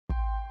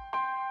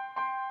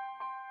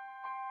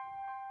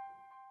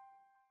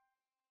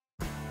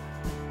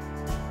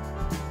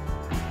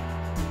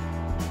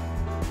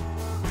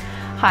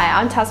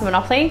Hi, I'm Taz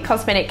Monopoly,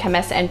 Cosmetic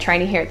Chemist and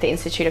trainee here at the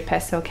Institute of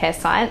Personal Care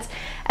Science.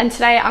 And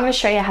today I'm going to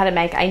show you how to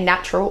make a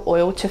natural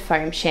oil to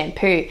foam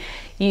shampoo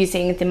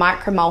using the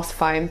Micromulse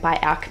foam by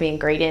Alchemy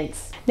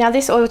Ingredients. Now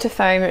this oil to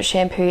foam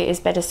shampoo is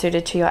better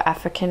suited to your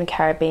African,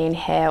 Caribbean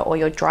hair or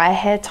your dry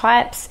hair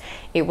types.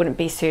 It wouldn't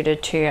be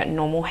suited to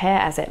normal hair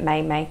as it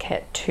may make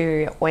it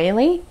too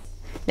oily.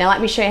 Now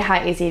let me show you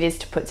how easy it is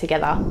to put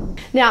together.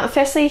 Now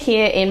firstly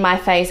here in my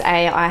phase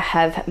A I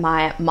have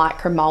my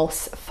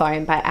Micromulse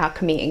foam by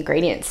Alchemy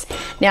Ingredients.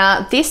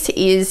 Now this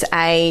is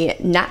a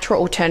natural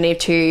alternative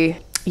to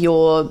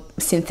your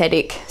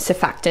synthetic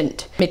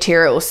surfactant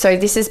materials. So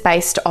this is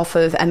based off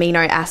of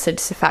amino acid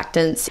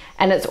surfactants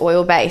and it's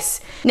oil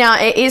based. Now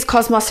it is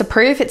Cosmos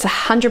approved, it's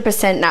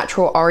 100%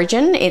 natural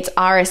origin, it's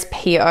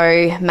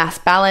RSPO mass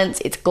balance,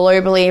 it's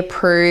globally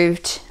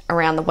approved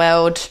around the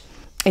world.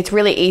 It's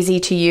really easy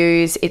to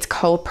use, it's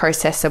cold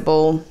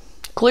processable,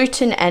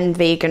 gluten and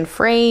vegan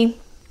free,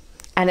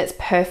 and it's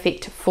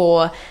perfect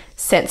for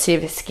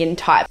sensitive skin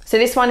type. So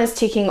this one is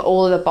ticking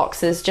all of the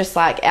boxes just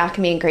like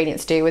Alchemy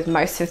Ingredients do with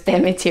most of their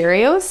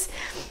materials.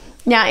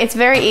 Now it's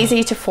very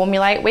easy to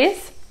formulate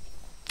with.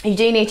 You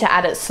do need to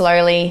add it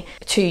slowly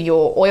to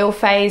your oil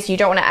phase. You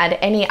don't want to add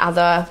any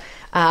other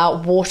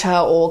water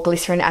or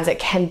glycerin as it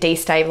can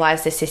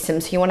destabilize the system.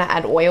 So you want to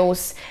add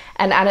oils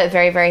and add it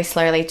very, very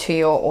slowly to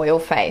your oil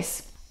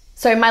phase.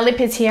 So my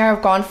lipids here,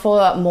 I've gone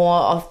for more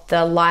of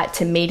the light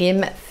to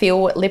medium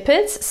feel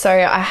lipids. So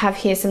I have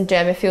here some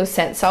Dermafil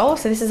Sensol.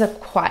 So this is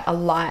quite a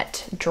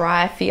light,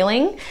 dry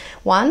feeling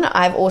one.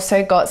 I've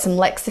also got some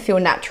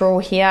Lexafil Natural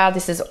here.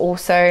 This is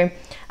also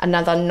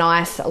another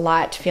nice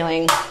light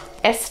feeling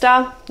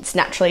ester. It's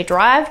naturally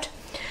derived.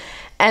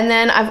 And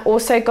then I've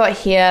also got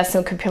here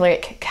some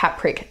caprylic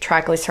capric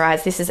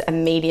triglycerides. This is a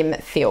medium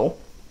feel.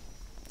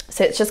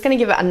 So it's just going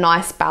to give it a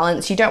nice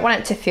balance. You don't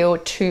want it to feel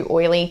too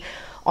oily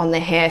on the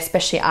hair,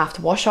 especially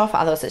after wash off,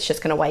 otherwise it's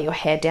just going to weigh your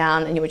hair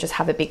down and you would just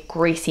have a big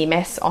greasy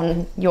mess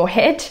on your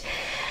head.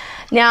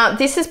 Now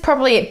this is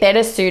probably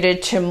better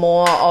suited to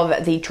more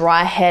of the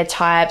dry hair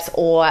types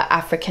or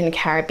African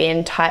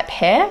Caribbean type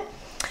hair.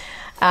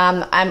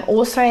 I'm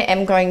also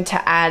going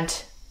to add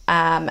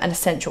an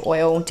essential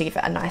oil to give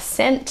it a nice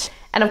scent,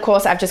 and of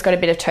course I've just got a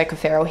bit of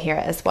tocopherol here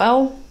as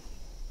well.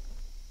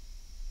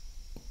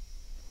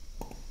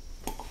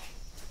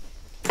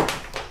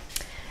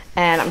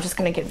 And I'm just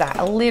going to give that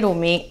a little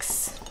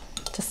mix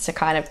just to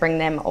kind of bring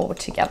them all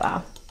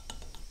together.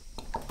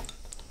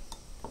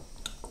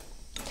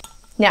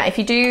 Now, if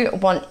you do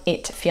want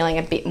it feeling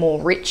a bit more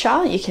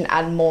richer, you can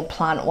add more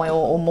plant oil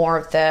or more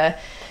of the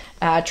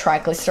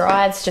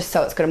triglycerides, just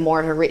so it's got a more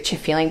of a richer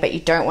feeling, but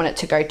you don't want it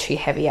to go too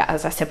heavy.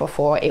 As I said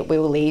before, it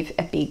will leave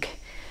a big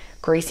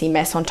greasy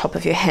mess on top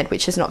of your head,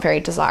 which is not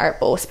very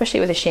desirable, especially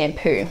with a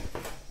shampoo.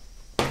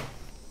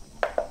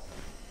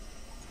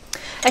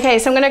 Okay,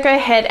 so I'm going to go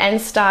ahead and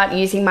start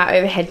using my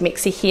overhead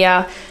mixer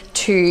here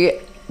to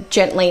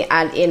gently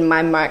add in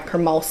my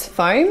Micromulse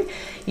foam.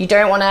 You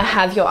don't want to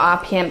have your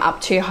RPM up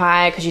too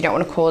high because you don't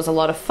want to cause a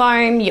lot of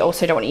foam. You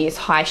also don't want to use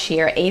high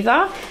shear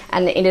either.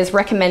 And it is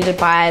recommended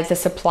by the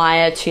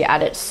supplier to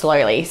add it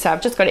slowly. So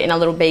I've just got it in a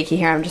little beaker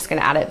here. I'm just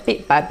going to add it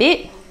bit by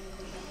bit.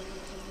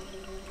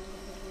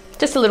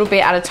 Just a little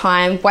bit at a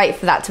time. Wait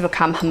for that to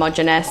become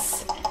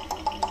homogeneous.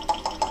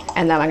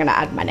 And then I'm going to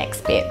add my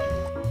next bit.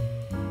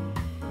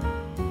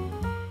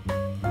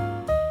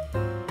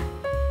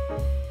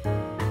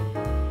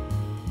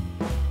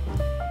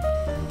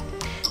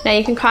 Now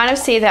you can kind of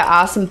see there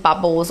are some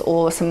bubbles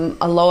or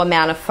a low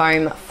amount of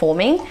foam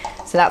forming.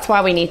 So that's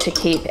why we need to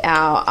keep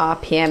our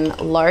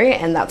RPM low,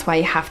 and that's why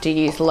you have to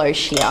use low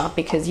shear,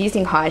 because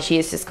using high shear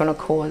is just going to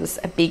cause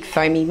a big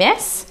foamy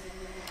mess,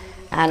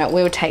 and it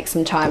will take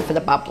some time for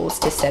the bubbles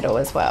to settle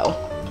as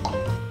well.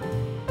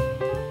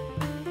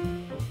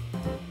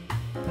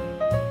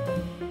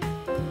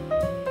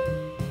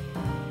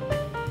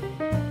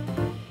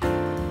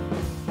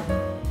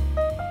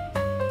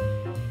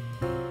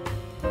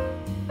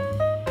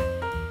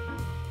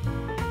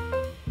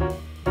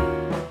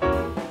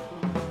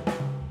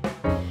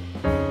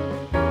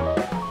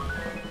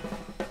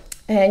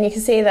 And you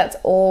can see that's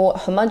all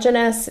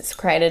homogeneous. It's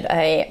created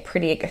a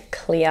pretty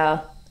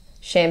clear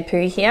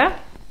shampoo here.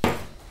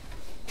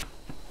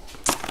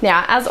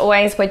 Now, as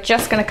always, we're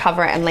just going to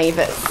cover it and leave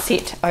it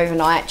sit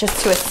overnight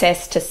just to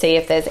assess to see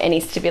if there's any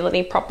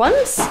stability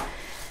problems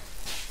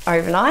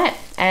overnight.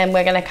 And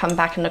we're going to come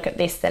back and look at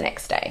this the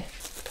next day.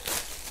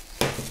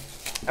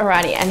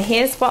 Alrighty, and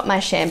here's what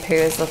my shampoo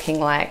is looking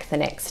like the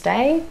next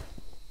day.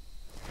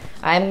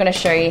 I'm going to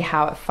show you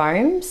how it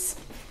foams.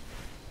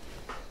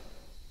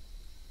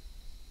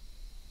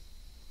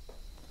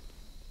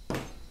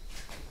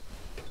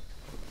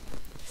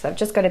 So I've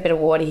just got a bit of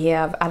water here.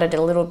 I've added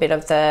a little bit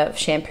of the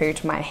shampoo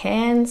to my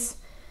hands.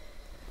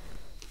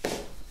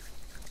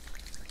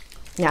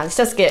 Now this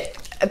does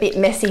get a bit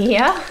messy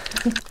here.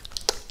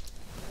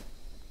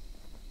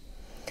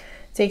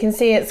 So you can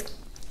see it's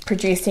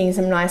producing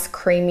some nice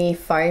creamy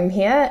foam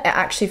here. It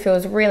actually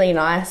feels really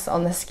nice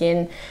on the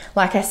skin.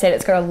 Like I said,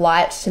 it's got a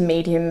light to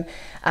medium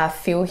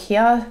feel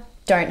here.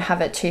 don't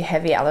have it too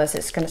heavy, otherwise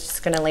it's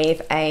just gonna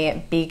leave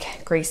a big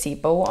greasy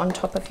ball on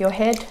top of your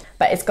head.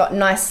 But it's got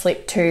nice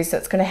slip too, so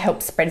it's gonna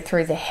help spread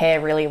through the hair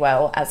really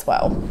well as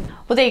well.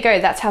 Well, there you go.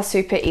 That's how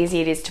super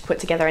easy it is to put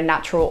together a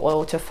natural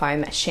oil to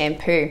foam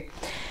shampoo.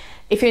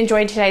 If you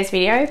enjoyed today's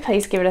video,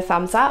 please give it a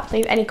thumbs up,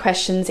 leave any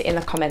questions in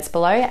the comments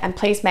below, and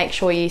please make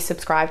sure you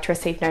subscribe to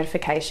receive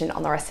notification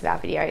on the rest of our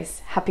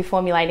videos. Happy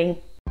formulating.